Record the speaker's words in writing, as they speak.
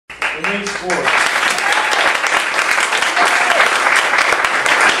Denise.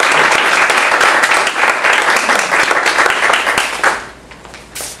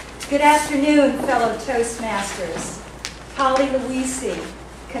 Good afternoon, fellow Toastmasters. Holly.avi,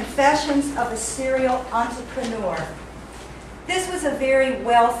 Confessions of a Serial Entrepreneur. This was a very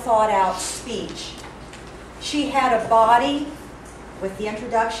well thought out speech. She had a body with the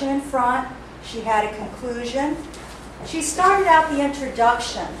introduction in front. She had a conclusion. She started out the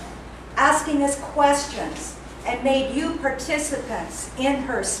introduction asking us questions and made you participants in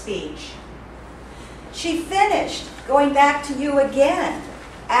her speech. She finished going back to you again,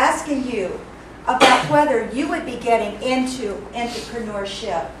 asking you about whether you would be getting into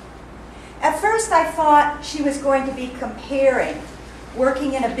entrepreneurship. At first I thought she was going to be comparing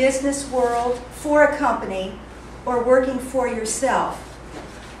working in a business world for a company or working for yourself.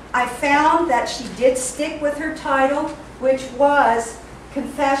 I found that she did stick with her title, which was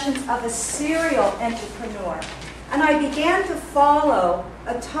Confessions of a Serial Entrepreneur. And I began to follow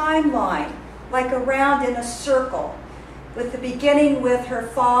a timeline, like around in a circle, with the beginning with her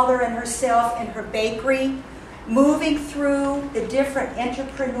father and herself in her bakery, moving through the different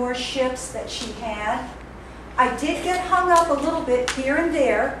entrepreneurships that she had. I did get hung up a little bit here and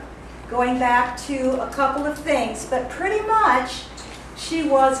there, going back to a couple of things, but pretty much she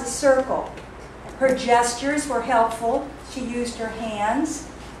was a circle. Her gestures were helpful. She used her hands.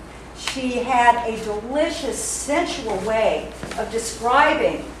 She had a delicious, sensual way of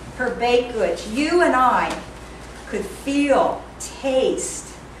describing her baked goods. You and I could feel,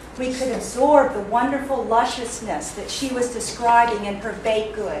 taste. We could absorb the wonderful lusciousness that she was describing in her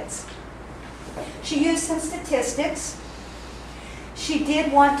baked goods. She used some statistics. She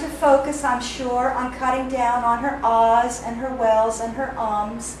did want to focus, I'm sure, on cutting down on her ahs and her wells and her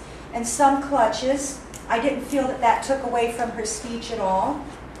ums and some clutches. I didn't feel that that took away from her speech at all.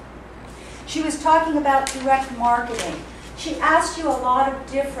 She was talking about direct marketing. She asked you a lot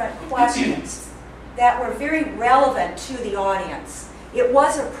of different questions that were very relevant to the audience. It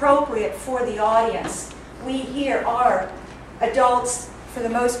was appropriate for the audience. We here are adults for the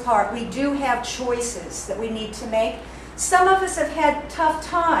most part. We do have choices that we need to make. Some of us have had tough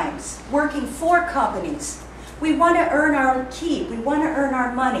times working for companies. We want to earn our keep. We want to earn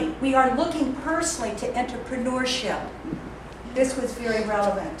our money. We are looking personally to entrepreneurship. This was very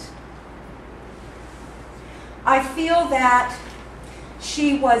relevant. I feel that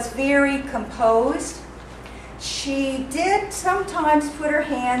she was very composed. She did sometimes put her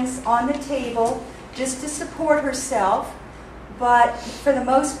hands on the table just to support herself, but for the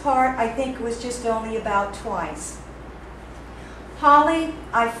most part, I think it was just only about twice. Holly,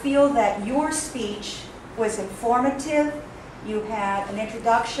 I feel that your speech was informative. You had an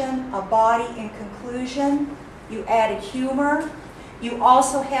introduction, a body, and conclusion. You added humor. You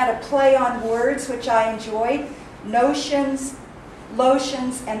also had a play on words, which I enjoyed. Notions,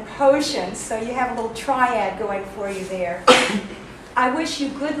 lotions, and potions. So you have a little triad going for you there. I wish you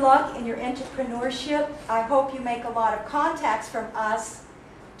good luck in your entrepreneurship. I hope you make a lot of contacts from us.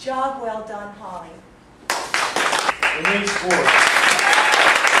 Job well done, Holly. Denise.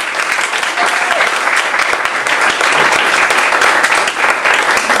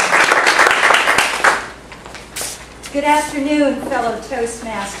 Good afternoon, fellow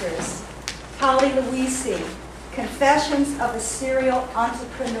Toastmasters. Holly.avi, Confessions of a Serial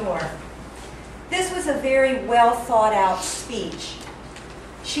Entrepreneur. This was a very well thought out speech.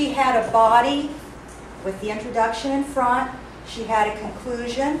 She had a body with the introduction in front. She had a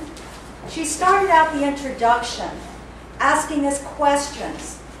conclusion. She started out the introduction asking us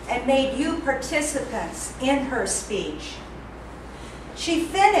questions and made you participants in her speech. She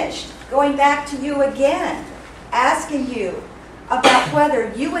finished going back to you again, asking you about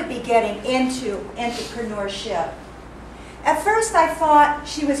whether you would be getting into entrepreneurship. At first I thought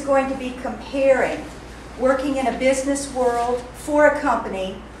she was going to be comparing working in a business world for a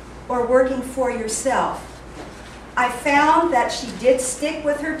company or working for yourself. I found that she did stick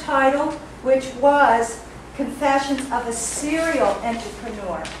with her title, which was Confessions of a Serial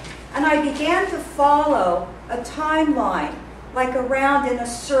Entrepreneur. And I began to follow a timeline, like around in a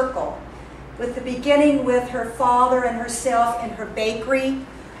circle, with the beginning with her father and herself in her bakery,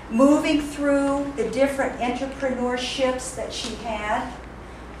 moving through the different entrepreneurships that she had.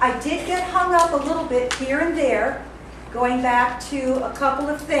 I did get hung up a little bit here and there, going back to a couple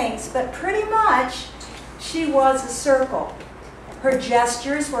of things, but pretty much she was a circle. Her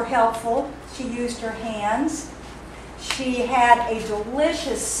gestures were helpful. She used her hands. She had a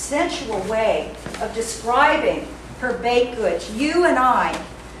delicious, sensual way of describing her baked goods. You and I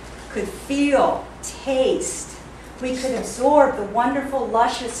could feel, taste. we could absorb the wonderful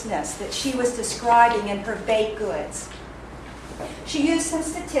lusciousness that she was describing in her baked goods. She used some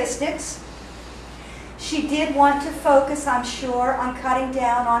statistics. She did want to focus, I'm sure, on cutting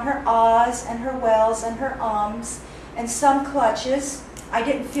down on her ahs and her wells and her ums and some clutches. I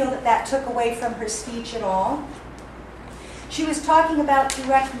didn't feel that that took away from her speech at all. She was talking about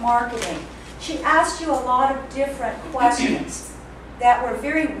direct marketing. She asked you a lot of different questions that were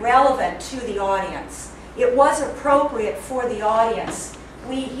very relevant to the audience. It was appropriate for the audience.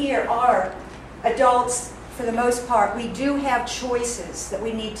 We here are adults for the most part. We do have choices that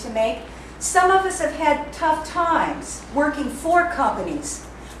we need to make. Some of us have had tough times working for companies.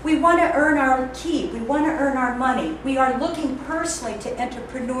 We want to earn our keep. We want to earn our money. We are looking personally to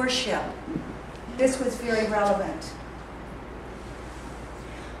entrepreneurship. This was very relevant.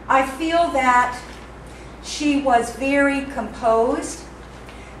 I feel that she was very composed.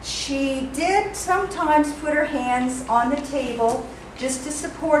 She did sometimes put her hands on the table just to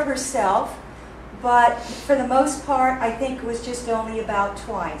support herself, but for the most part, I think it was just only about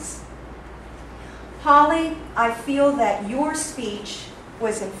twice. Holly, I feel that your speech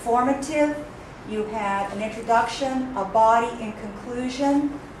was informative. You had an introduction, a body, and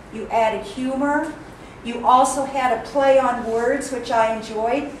conclusion. You added humor. You also had a play on words, which I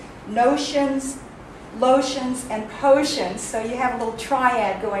enjoyed. Notions, lotions, and potions. So you have a little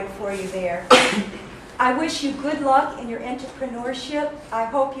triad going for you there. I wish you good luck in your entrepreneurship. I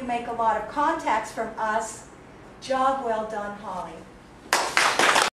hope you make a lot of contacts from us. Job well done, Holly.